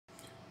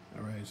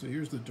Alright, so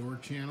here's the door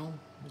channel.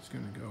 It's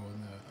going to go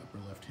in the upper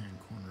left-hand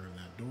corner of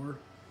that door.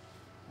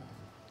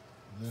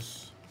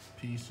 This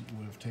piece you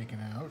would have taken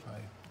out.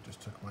 I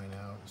just took mine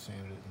out,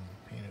 sanded it,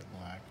 and painted it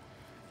black.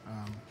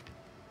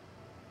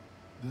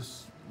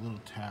 This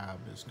little tab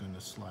is going to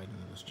slide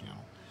into this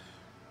channel.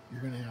 You're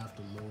going to have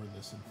to lower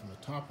this in from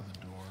the top of the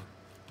door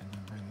and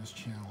then bring this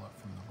channel up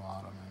from the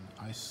bottom.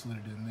 And I slid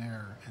it in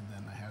there, and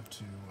then I have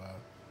to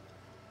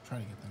try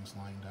to get things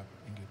lined up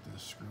and get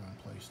this screw in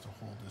place to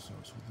hold this so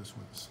this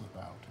wouldn't slip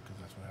out, because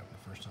that's what happened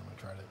the first time I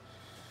tried it.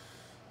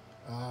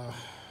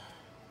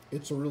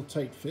 It's a real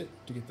tight fit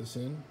to get this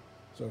in,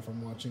 so if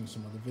I'm watching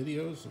some other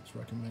videos, it's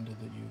recommended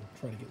that you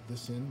try to get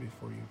this in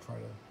before you try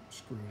to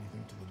screw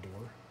anything to the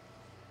door.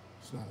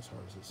 It's not as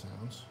hard as it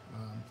sounds.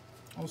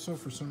 Also,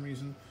 for some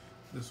reason,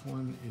 this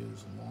one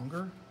is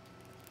longer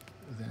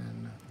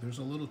than, there's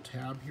a little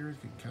tab here, you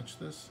can catch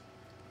this.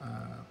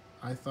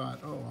 I thought,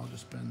 oh, I'll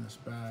just bend this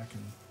back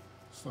and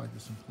slide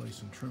this in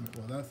place and trim it.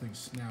 Well, that thing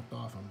snapped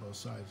off on both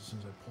sides as soon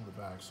as I pulled it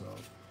back, so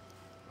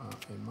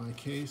in my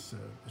case,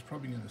 it's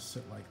probably going to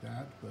sit like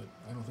that, but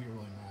I don't think it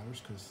really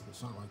matters, because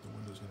it's not like the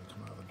window's going to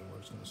come out of the door.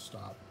 It's going to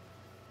stop,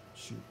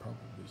 shoot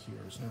probably here.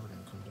 It's never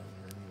going to come down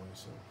here anyway,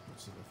 so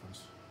what's the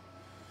difference?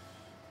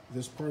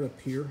 This part up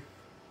here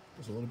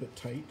is a little bit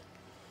tight,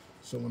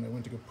 so when I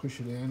went to go push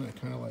it in, I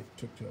kind of like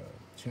took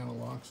channel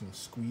locks and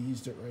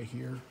squeezed it right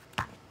here,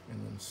 and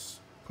then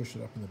pushed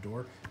it up in the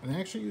door. And I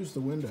actually used the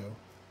window.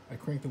 I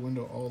cranked the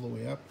window all the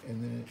way up,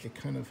 and then it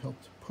kind of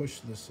helped push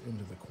this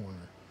into the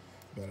corner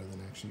better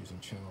than actually using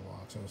channel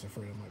locks. I was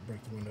afraid I might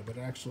break the window, but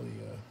actually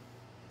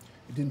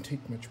it didn't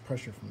take much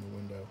pressure from the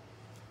window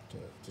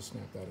to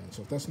snap that in.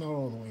 So if that's not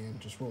all the way in,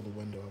 just roll the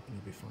window up and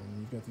you'll be fine. And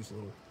you've got these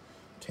little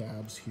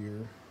tabs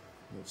here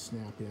that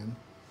snap in.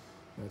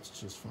 That's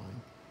just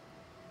fine.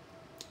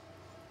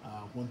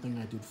 One thing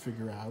I did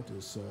figure out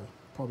is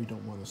probably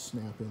don't want to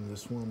snap in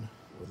this one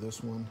or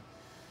this one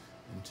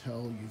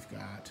until you've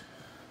got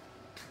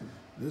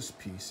this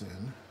piece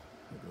in.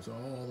 It goes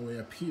all the way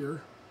up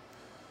here,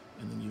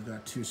 and then you've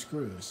got two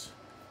screws.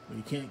 But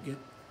you can't get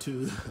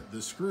to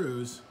the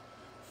screws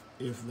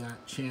if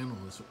that channel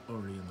is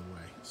already in the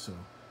way. So,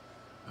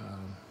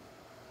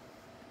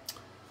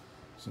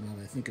 so now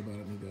that I think about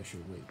it, maybe I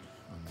should wait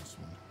on this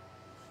one.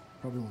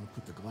 Probably want to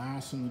put the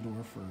glass in the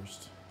door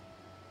first,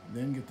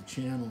 then get the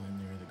channel in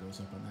there that goes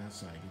up on that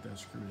side, get that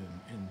screwed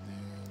in, and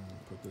then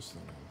put this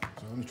thing in.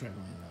 So let me try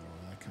going in that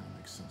order. That kind of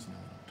makes sense now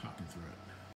that I'm talking through it.